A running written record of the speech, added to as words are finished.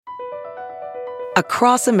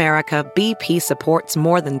Across America, BP supports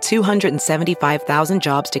more than 275,000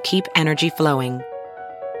 jobs to keep energy flowing.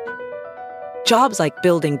 Jobs like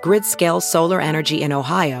building grid-scale solar energy in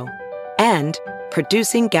Ohio and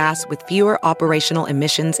producing gas with fewer operational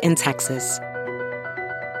emissions in Texas.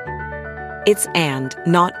 It's and,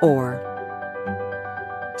 not or.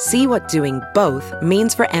 See what doing both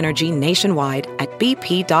means for energy nationwide at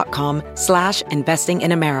bp.com/investing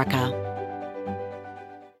in America.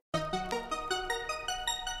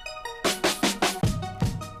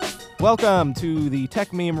 Welcome to the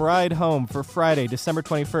Tech Meme Ride Home for Friday, December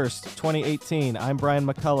 21st, 2018. I'm Brian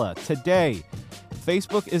McCullough. Today,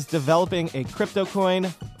 Facebook is developing a crypto coin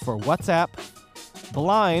for WhatsApp.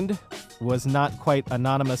 Blind was not quite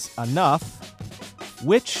anonymous enough.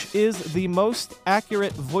 Which is the most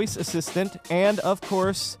accurate voice assistant? And, of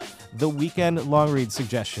course, the weekend long read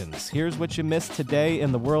suggestions. Here's what you missed today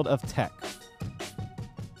in the world of tech.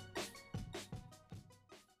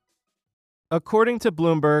 According to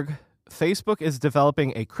Bloomberg, Facebook is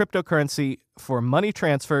developing a cryptocurrency for money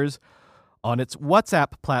transfers on its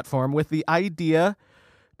WhatsApp platform with the idea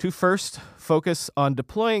to first focus on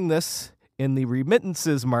deploying this in the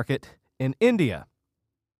remittances market in India.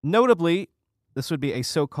 Notably, this would be a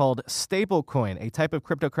so-called stablecoin, a type of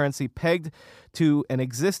cryptocurrency pegged to an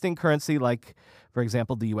existing currency like, for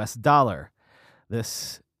example, the US dollar.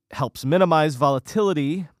 This helps minimize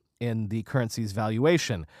volatility in the currency's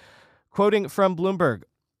valuation. Quoting from Bloomberg,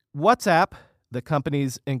 WhatsApp, the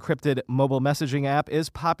company's encrypted mobile messaging app, is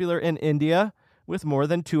popular in India with more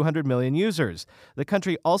than 200 million users. The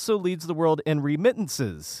country also leads the world in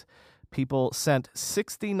remittances. People sent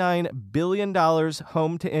 $69 billion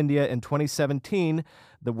home to India in 2017,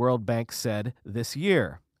 the World Bank said this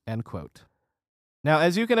year, end quote. Now,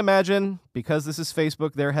 as you can imagine, because this is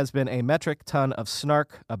Facebook, there has been a metric ton of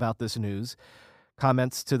snark about this news.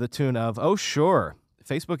 Comments to the tune of, oh, sure,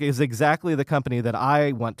 Facebook is exactly the company that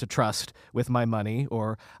I want to trust with my money,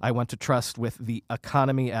 or I want to trust with the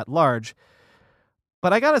economy at large.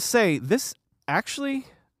 But I gotta say, this actually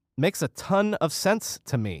makes a ton of sense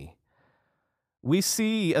to me. We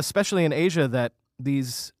see, especially in Asia, that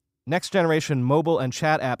these next-generation mobile and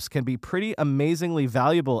chat apps can be pretty amazingly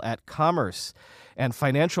valuable at commerce and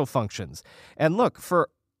financial functions. And look, for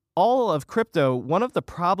all of crypto, one of the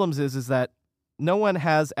problems is that no one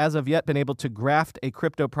has, as of yet, been able to graft a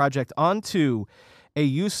crypto project onto a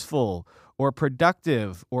useful or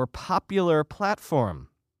productive or popular platform.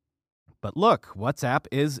 But look, WhatsApp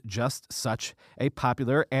is just such a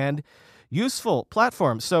popular and useful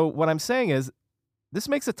platform. So what I'm saying is, this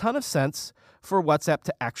makes a ton of sense for WhatsApp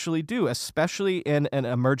to actually do, especially in an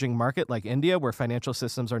emerging market like India, where financial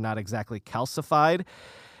systems are not exactly calcified.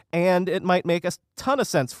 And it might make a ton of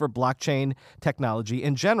sense for blockchain technology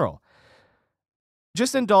in general.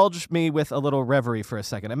 Just indulge me with a little reverie for a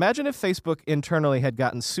second. Imagine if Facebook internally had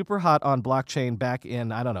gotten super hot on blockchain back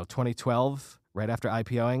in, 2012, right after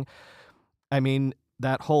IPOing. I mean,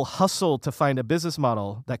 that whole hustle to find a business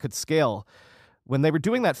model that could scale. When they were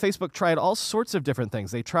doing that, Facebook tried all sorts of different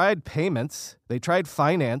things. They tried payments. They tried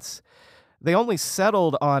finance. They only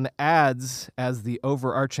settled on ads as the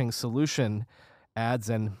overarching solution, ads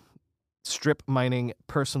and strip mining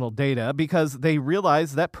personal data, because they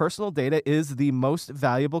realized that personal data is the most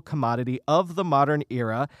valuable commodity of the modern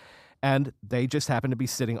era, and they just happen to be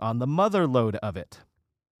sitting on the mother lode of it.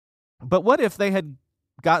 But what if they had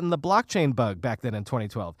gotten the blockchain bug back then in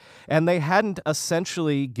 2012, and they hadn't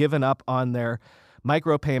essentially given up on their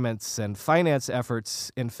micropayments and finance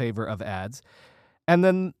efforts in favor of ads? And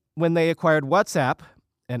then when they acquired WhatsApp,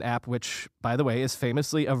 an app which, by the way, is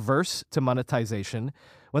famously averse to monetization,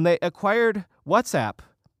 when they acquired WhatsApp,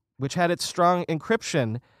 which had its strong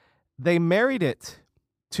encryption, they married it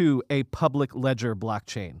to a public ledger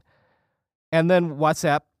blockchain. And then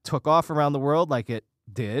WhatsApp took off around the world like it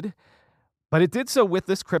did, but it did so with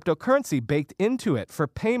this cryptocurrency baked into it for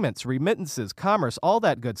payments, remittances, commerce, all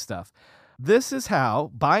that good stuff. This is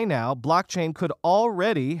how, by now, blockchain could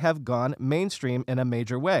already have gone mainstream in a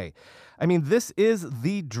major way. I mean, this is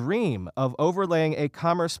the dream of overlaying a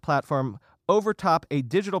commerce platform over top a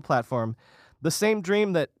digital platform, the same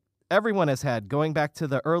dream that everyone has had going back to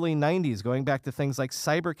the early 90s, going back to things like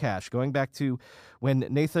Cybercash, going back to when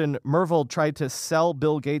Nathan Myhrvold tried to sell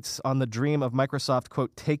Bill Gates on the dream of Microsoft,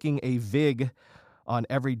 quote, taking a VIG on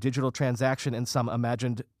every digital transaction in some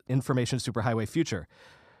imagined information superhighway future.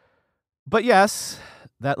 But yes,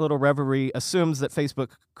 that little reverie assumes that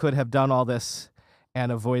Facebook could have done all this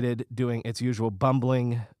and avoided doing its usual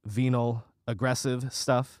bumbling, venal, aggressive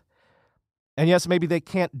stuff. And yes, maybe they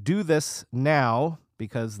can't do this now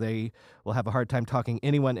because they will have a hard time talking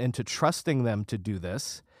anyone into trusting them to do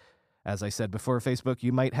this. As I said before, Facebook,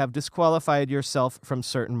 you might have disqualified yourself from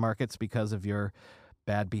certain markets because of your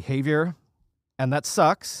bad behavior, and that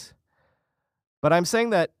sucks. But I'm saying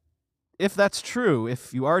that if that's true,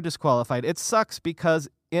 if you are disqualified, it sucks because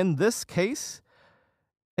in this case,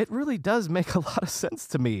 it really does make a lot of sense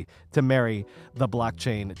to me to marry the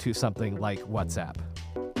blockchain to something like WhatsApp.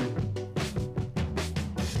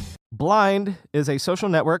 Blind is a social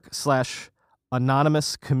network /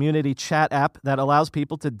 anonymous community chat app that allows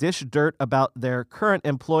people to dish dirt about their current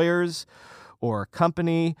employers or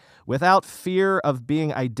company without fear of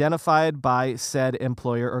being identified by said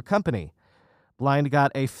employer or company. Blind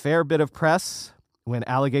got a fair bit of press when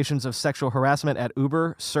allegations of sexual harassment at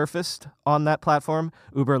Uber surfaced on that platform.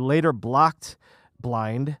 Uber later blocked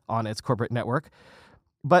Blind on its corporate network.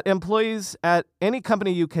 But employees at any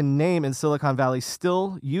company you can name in Silicon Valley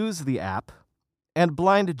still use the app. And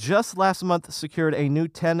Blind just last month secured a new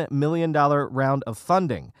 $10 million round of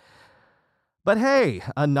funding. But hey,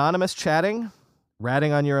 anonymous chatting,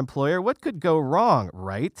 ratting on your employer, what could go wrong,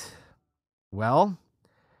 right? Well,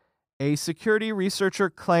 a security researcher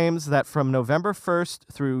claims that from November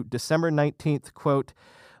 1st through December 19th, quote,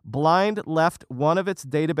 Blind left one of its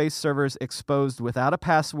database servers exposed without a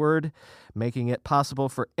password, making it possible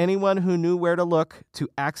for anyone who knew where to look to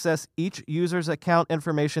access each user's account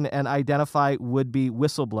information and identify would-be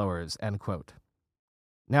whistleblowers, end quote.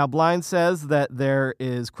 Now, Blind says that there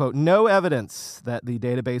is, quote, no evidence that the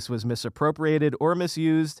database was misappropriated or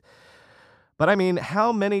misused. But I mean,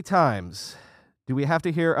 how many times do we have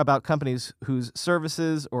to hear about companies whose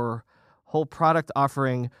services or whole product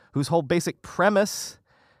offering, whose whole basic premise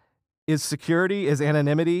is security, is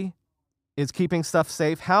anonymity, is keeping stuff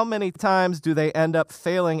safe? How many times do they end up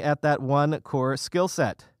failing at that one core skill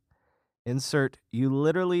set? Insert, you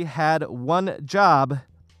literally had one job,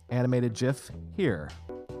 animated GIF here.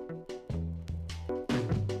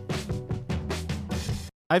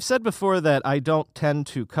 I've said before that I don't tend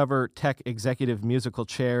to cover tech executive musical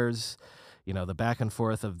chairs, the back and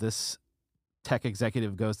forth of this tech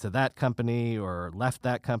executive goes to that company or left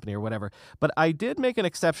that company or whatever. But I did make an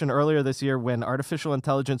exception earlier this year when artificial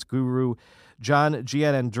intelligence guru John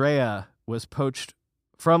Giannandrea was poached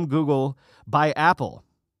from Google by Apple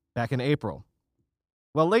back in April.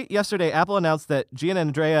 Well, late yesterday, Apple announced that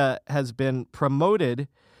Giannandrea has been promoted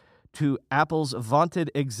to Apple's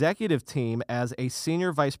vaunted executive team as a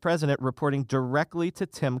senior vice president, reporting directly to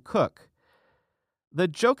Tim Cook. The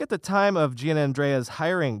joke at the time of Giannandrea's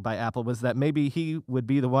hiring by Apple was that maybe he would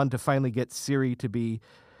be the one to finally get Siri to be,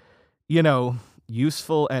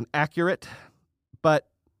 useful and accurate. But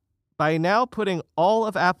by now putting all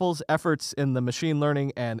of Apple's efforts in the machine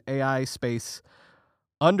learning and AI space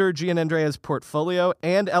under Giannandrea's portfolio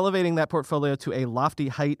and elevating that portfolio to a lofty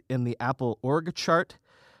height in the Apple org chart,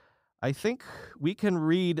 I think we can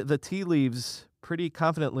read the tea leaves pretty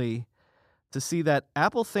confidently to see that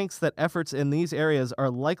Apple thinks that efforts in these areas are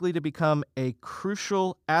likely to become a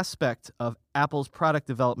crucial aspect of Apple's product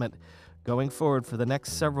development going forward for the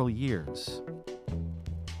next several years.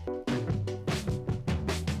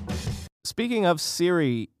 Speaking of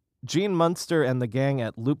Siri, Gene Munster and the gang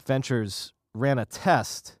at Loop Ventures ran a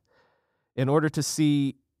test in order to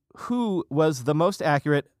see who was the most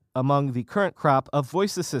accurate among the current crop of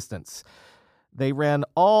voice assistants. They ran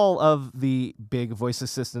all of the big voice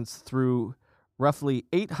assistants through roughly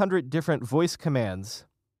 800 different voice commands,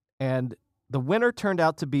 and the winner turned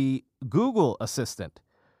out to be Google Assistant,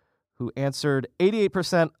 who answered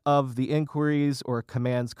 88% of the inquiries or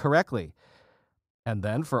commands correctly. And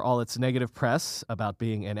then, for all its negative press about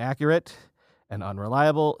being inaccurate and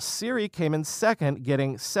unreliable, Siri came in second,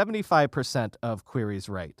 getting 75% of queries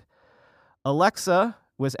right. Alexa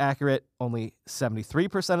was accurate only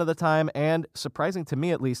 73% of the time, and, surprising to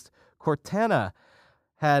me at least, Cortana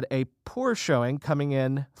had a poor showing, coming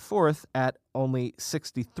in fourth at only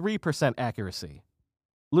 63% accuracy.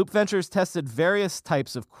 Loop Ventures tested various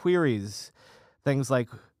types of queries, things like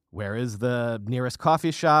where is the nearest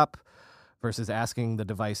coffee shop, versus asking the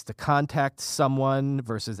device to contact someone,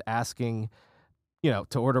 versus asking,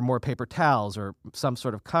 to order more paper towels or some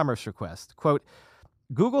sort of commerce request. Quote,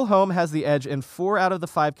 Google Home has the edge in 4 out of the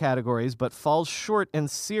 5 categories, but falls short in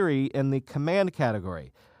Siri in the command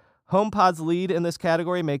category. HomePod's lead in this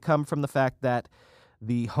category may come from the fact that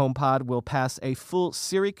the HomePod will pass a full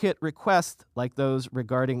SiriKit request, like those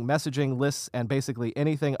regarding messaging, lists, and basically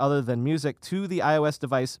anything other than music, to the iOS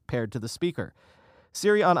device paired to the speaker.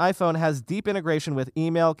 Siri on iPhone has deep integration with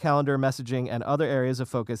email, calendar, messaging, and other areas of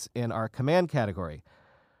focus in our command category.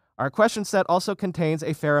 Our question set also contains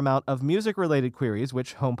a fair amount of music-related queries,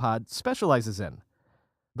 which HomePod specializes in.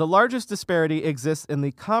 The largest disparity exists in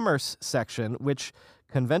the commerce section, which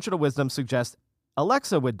conventional wisdom suggests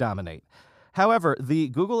Alexa would dominate. However, the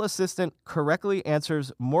Google Assistant correctly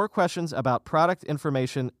answers more questions about product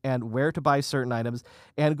information and where to buy certain items,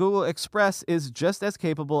 and Google Express is just as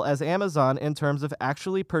capable as Amazon in terms of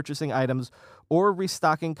actually purchasing items or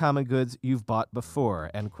restocking common goods you've bought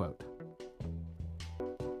before, end quote.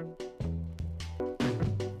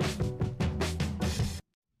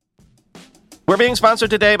 We're being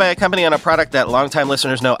sponsored today by a company on a product that longtime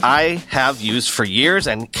listeners know I have used for years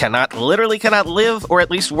and cannot live or at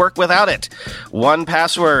least work without it.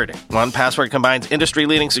 1Password. 1Password combines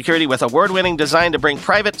industry-leading security with award-winning design to bring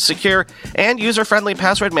private, secure, and user-friendly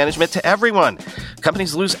password management to everyone.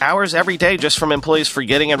 Companies lose hours every day just from employees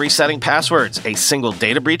forgetting and resetting passwords. A single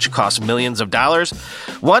data breach costs millions of dollars.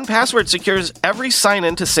 1Password secures every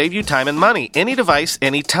sign-in to save you time and money, any device,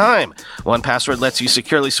 anytime. 1Password lets you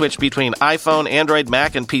securely switch between iPhone, Android,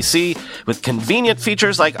 Mac, and PC with convenient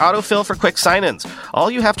features like autofill for quick sign-ins.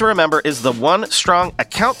 All you have to remember is the one strong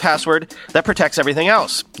account password that protects everything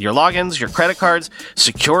else. Your logins, your credit cards,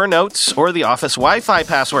 secure notes, or the office Wi-Fi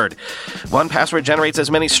password. 1Password generates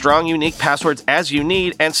as many strong, unique passwords as you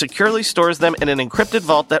need and securely stores them in an encrypted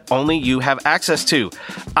vault that only you have access to.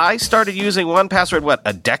 I started using 1Password,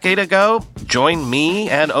 a decade ago? Join me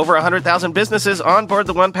and over 100,000 businesses on board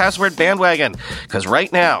the 1Password bandwagon. Because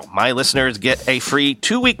right now, my listeners get a free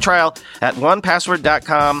 2-week trial at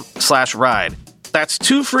 1password.com/ride. That's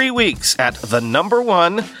 2 free weeks at the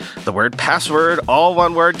word password, all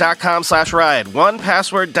one word, .com/ride.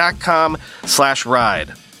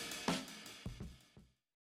 1password.com/ride.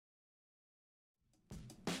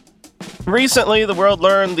 Recently, the world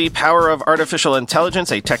learned the power of artificial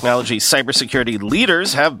intelligence, a technology cybersecurity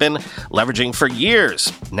leaders have been leveraging for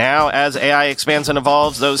years. Now, as AI expands and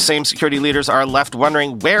evolves, those same security leaders are left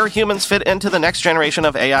wondering where humans fit into the next generation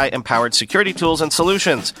of AI-empowered security tools and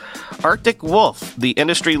solutions. Arctic Wolf, the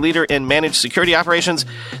industry leader in managed security operations,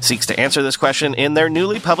 seeks to answer this question in their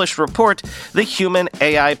newly published report, The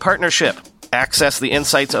Human-AI Partnership. Access the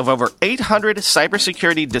insights of over 800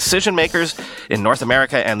 cybersecurity decision makers in North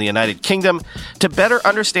America and the United Kingdom to better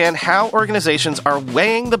understand how organizations are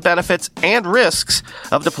weighing the benefits and risks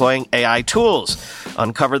of deploying AI tools.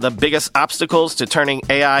 Uncover the biggest obstacles to turning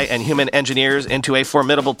AI and human engineers into a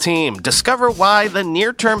formidable team. Discover why the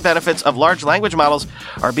near-term benefits of large language models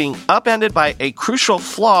are being upended by a crucial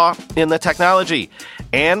flaw in the technology.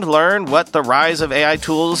 And learn what the rise of AI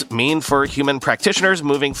tools mean for human practitioners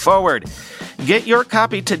moving forward. Get your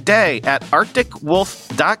copy today at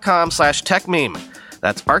arcticwolf.com/techmeme.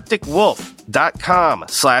 That's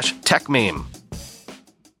arcticwolf.com/techmeme.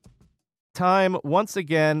 Time once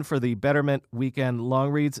again for the Betterment Weekend Long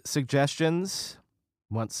Reads suggestions.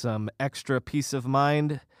 Want some extra peace of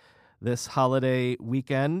mind this holiday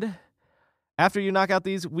weekend? After you knock out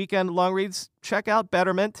these weekend long reads, check out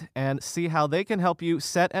Betterment and see how they can help you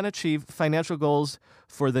set and achieve financial goals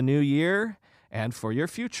for the new year and for your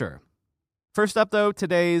future. First up, though,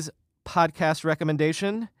 today's podcast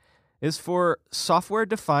recommendation is for Software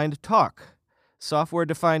Defined Talk. Software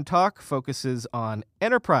Defined Talk focuses on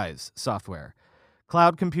enterprise software,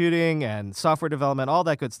 cloud computing and software development, all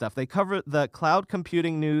that good stuff. They cover the cloud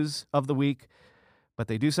computing news of the week, but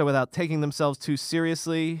they do so without taking themselves too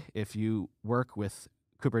seriously. If you work with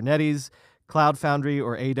Kubernetes, Cloud Foundry,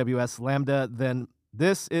 or AWS Lambda, then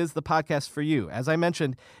this is the podcast for you. As I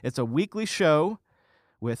mentioned, it's a weekly show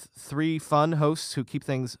with 3 fun hosts who keep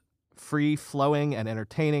things free-flowing and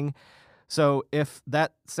entertaining. So if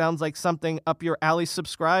that sounds like something up your alley,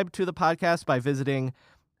 subscribe to the podcast by visiting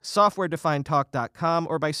softwaredefinedtalk.com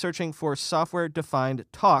or by searching for Software Defined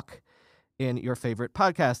Talk in your favorite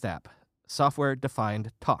podcast app. Software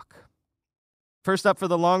Defined Talk. First up for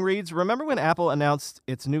the long reads, remember when Apple announced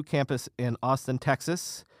its new campus in Austin,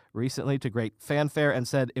 Texas, recently to great fanfare and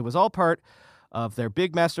said it was all part of their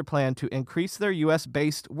big master plan to increase their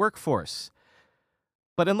U.S.-based workforce?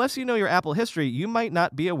 But unless you know your Apple history, you might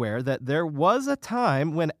not be aware that there was a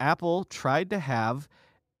time when Apple tried to have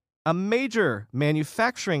a major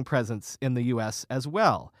manufacturing presence in the U.S. as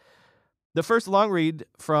well. The first long read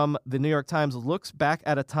from the New York Times looks back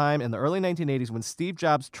at a time in the early 1980s when Steve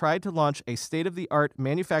Jobs tried to launch a state-of-the-art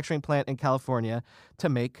manufacturing plant in California to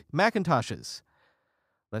make Macintoshes.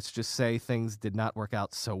 Let's just say things did not work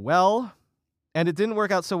out so well. And it didn't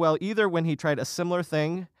work out so well either when he tried a similar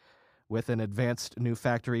thing with an advanced new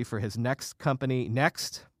factory for his next company,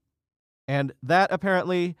 Next. And that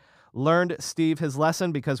apparently learned Steve his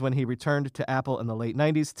lesson, because when he returned to Apple in the late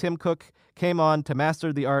 90s, Tim Cook came on to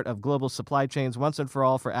master the art of global supply chains once and for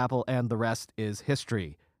all for Apple, and the rest is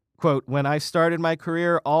history. Quote, "When I started my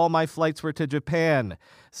career, all my flights were to Japan,"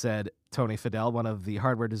 said Tony Fadell, one of the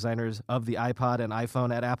hardware designers of the iPod and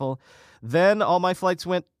iPhone at Apple. "Then all my flights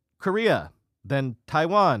went Korea, then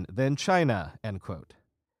Taiwan, then China," end quote.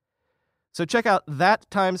 So check out that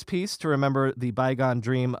Times piece to remember the bygone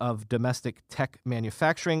dream of domestic tech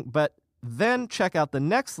manufacturing, but then check out the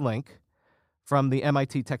next link from the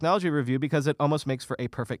MIT Technology Review because it almost makes for a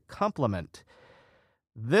perfect complement.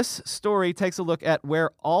 This story takes a look at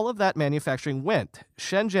where all of that manufacturing went.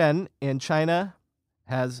 Shenzhen in China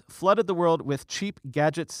has flooded the world with cheap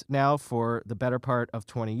gadgets now for the better part of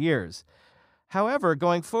 20 years. However,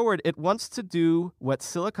 going forward, it wants to do what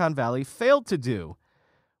Silicon Valley failed to do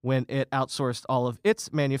when it outsourced all of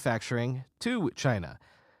its manufacturing to China.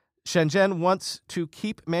 Shenzhen wants to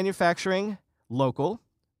keep manufacturing local,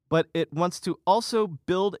 but it wants to also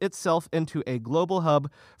build itself into a global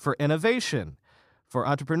hub for innovation, for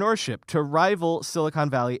entrepreneurship, to rival Silicon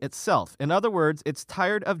Valley itself. In other words, it's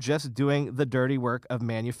tired of just doing the dirty work of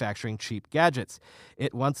manufacturing cheap gadgets.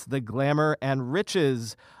 It wants the glamour and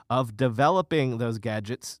riches of developing those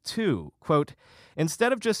gadgets too. Quote,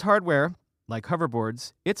 "Instead of just hardware, like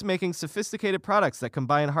hoverboards, it's making sophisticated products that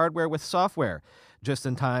combine hardware with software,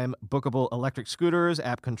 just-in-time bookable electric scooters,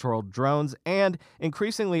 app-controlled drones, and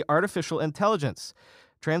increasingly artificial intelligence,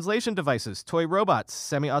 translation devices, toy robots,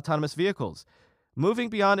 semi-autonomous vehicles. Moving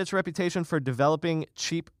beyond its reputation for developing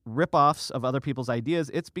cheap rip-offs of other people's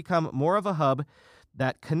ideas, it's become more of a hub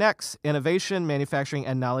that connects innovation, manufacturing,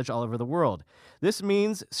 and knowledge all over the world. This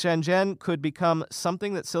means Shenzhen could become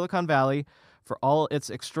something that Silicon Valley, for all its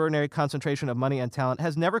extraordinary concentration of money and talent,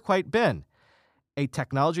 has never quite been. A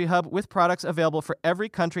technology hub with products available for every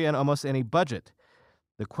country and almost any budget.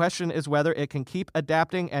 The question is whether it can keep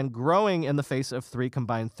adapting and growing in the face of three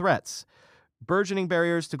combined threats: burgeoning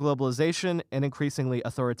barriers to globalization, an increasingly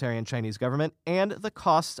authoritarian Chinese government, and the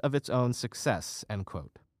cost of its own success," end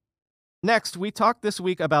quote. Next, we talked this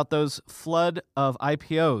week about those flood of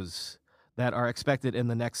IPOs that are expected in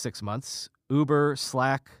the next 6 months. Uber,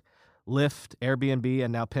 Slack, Lyft, Airbnb,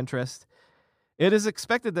 and now Pinterest. It is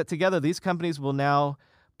expected that together these companies will now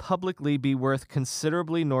publicly be worth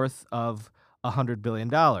considerably north of $100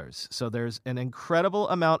 billion. So there's an incredible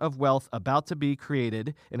amount of wealth about to be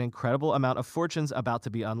created, an incredible amount of fortunes about to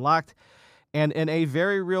be unlocked. And in a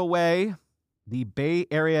very real way, the Bay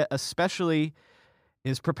Area especially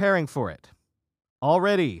is preparing for it.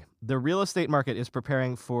 Already, the real estate market is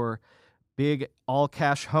preparing for big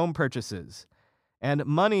all-cash home purchases. And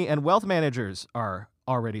money and wealth managers are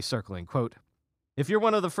already circling. Quote, "If you're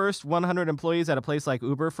one of the first 100 employees at a place like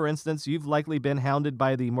Uber, for instance, you've likely been hounded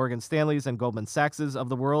by the Morgan Stanleys and Goldman Sachses of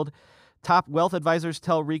the world. Top wealth advisors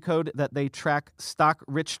tell Recode that they track stock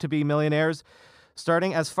rich-to-be millionaires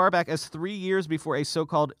starting as far back as 3 years before a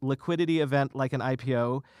so-called liquidity event like an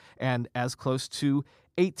IPO and as close to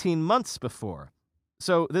 18 months before.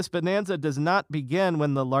 So this bonanza does not begin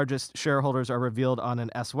when the largest shareholders are revealed on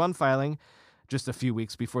an S-1 filing just a few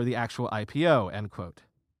weeks before the actual IPO," end quote.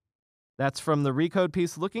 That's from the Recode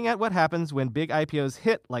piece looking at what happens when big IPOs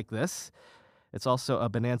hit like this. It's also a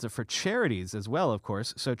bonanza for charities as well, of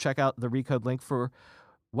course, so check out the Recode link for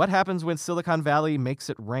what happens when Silicon Valley makes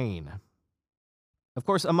it rain. Of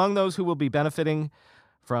course, among those who will be benefiting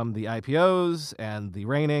from the IPOs and the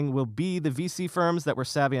raining will be the VC firms that were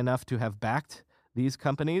savvy enough to have backed these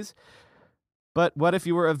companies. But what if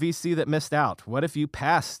you were a VC that missed out? What if you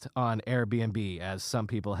passed on Airbnb, as some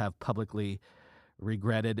people have publicly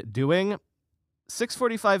regretted doing?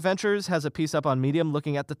 645 Ventures has a piece up on Medium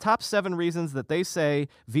looking at the top 7 reasons that they say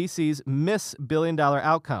VCs miss billion-dollar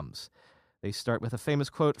outcomes. They start with a famous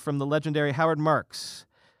quote from the legendary Howard Marks.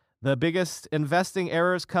 "The biggest investing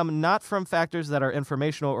errors come not from factors that are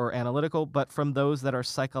informational or analytical, but from those that are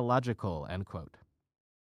psychological," end quote.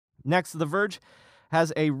 Next, The Verge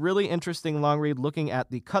has a really interesting long read looking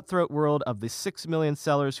at the cutthroat world of the 6 million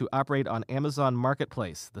sellers who operate on Amazon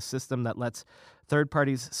Marketplace, the system that lets third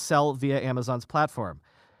parties sell via Amazon's platform.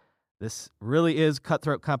 This really is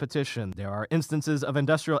cutthroat competition. There are instances of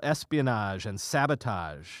industrial espionage and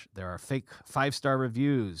sabotage. There are fake 5-star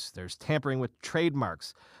reviews. There's tampering with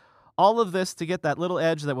trademarks. All of this to get that little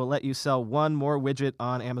edge that will let you sell one more widget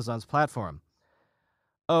on Amazon's platform.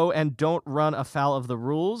 Oh, and don't run afoul of the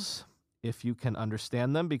rules, if you can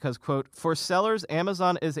understand them, because, quote, "For sellers,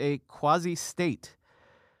 Amazon is a quasi-state.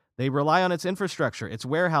 They rely on its infrastructure, its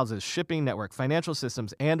warehouses, shipping network, financial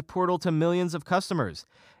systems, and portal to millions of customers,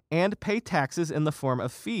 and pay taxes in the form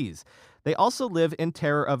of fees. They also live in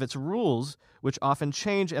terror of its rules, which often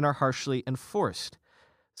change and are harshly enforced.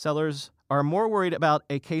 Sellers are more worried about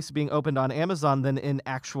a case being opened on Amazon than in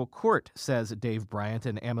actual court," says Dave Bryant,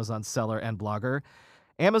 an Amazon seller and blogger.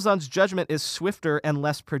 Amazon's judgment is swifter and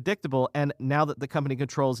less predictable, and now that the company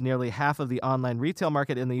controls nearly half of the online retail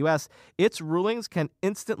market in the U.S., its rulings can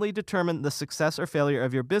instantly determine the success or failure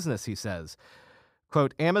of your business, he says.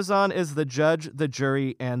 Quote, Amazon is the judge, the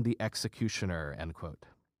jury, and the executioner, end quote.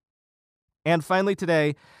 And finally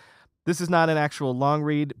today, this is not an actual long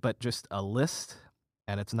read, but just a list,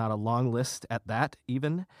 and it's not a long list at that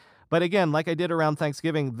even. But again, like I did around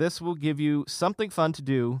Thanksgiving, this will give you something fun to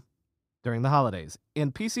do during the holidays.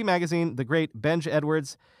 In PC Magazine, the great Benj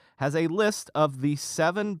Edwards has a list of the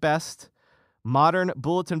 7 best modern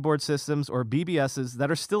bulletin board systems, or BBSs, that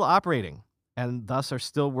are still operating and thus are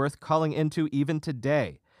still worth calling into even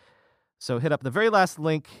today. So hit up the very last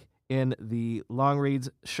link in the Long Reads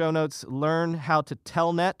show notes. Learn how to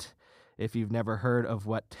Telnet if you've never heard of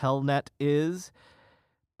what Telnet is.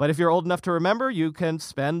 But if you're old enough to remember, you can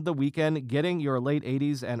spend the weekend getting your late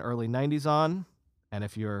 80s and early 90s on. And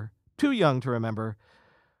if you're too young to remember,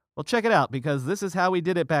 well, check it out, because this is how we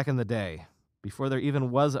did it back in the day, before there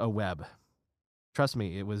even was a web. Trust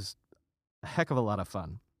me, it was a heck of a lot of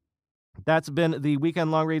fun. That's been the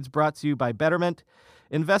Weekend Long Reads, brought to you by Betterment.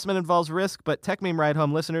 Investment involves risk, but TechMeme Ride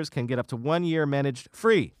Home listeners can get up to 1 year managed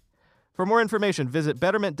free. For more information, visit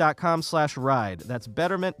betterment.com/ride. That's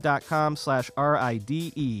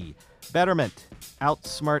betterment.com/RIDE. Betterment.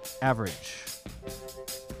 Outsmart average.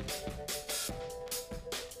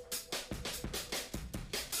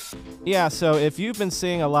 Yeah, so if you've been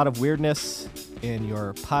seeing a lot of weirdness in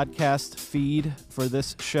your podcast feed for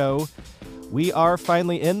this show, we are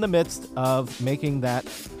finally in the midst of making that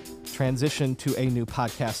transition to a new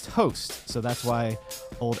podcast host. So that's why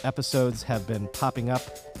old episodes have been popping up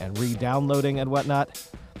and re-downloading and whatnot.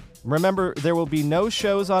 Remember, there will be no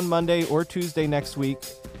shows on Monday or Tuesday next week.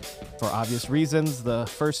 For obvious reasons, the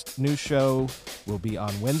first new show will be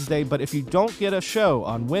on Wednesday. But if you don't get a show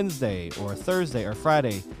on Wednesday or Thursday or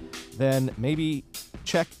Friday, then maybe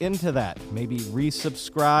check into that. Maybe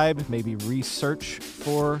resubscribe, maybe research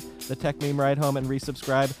for the TechMeme Ride Home and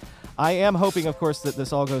resubscribe. I am hoping, of course, that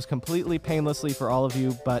this all goes completely painlessly for all of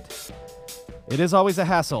you, but it is always a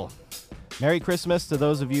hassle. Merry Christmas to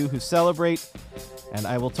those of you who celebrate, and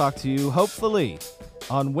I will talk to you, hopefully,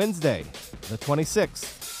 on Wednesday, the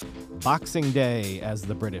 26th, Boxing Day, as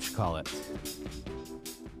the British call it.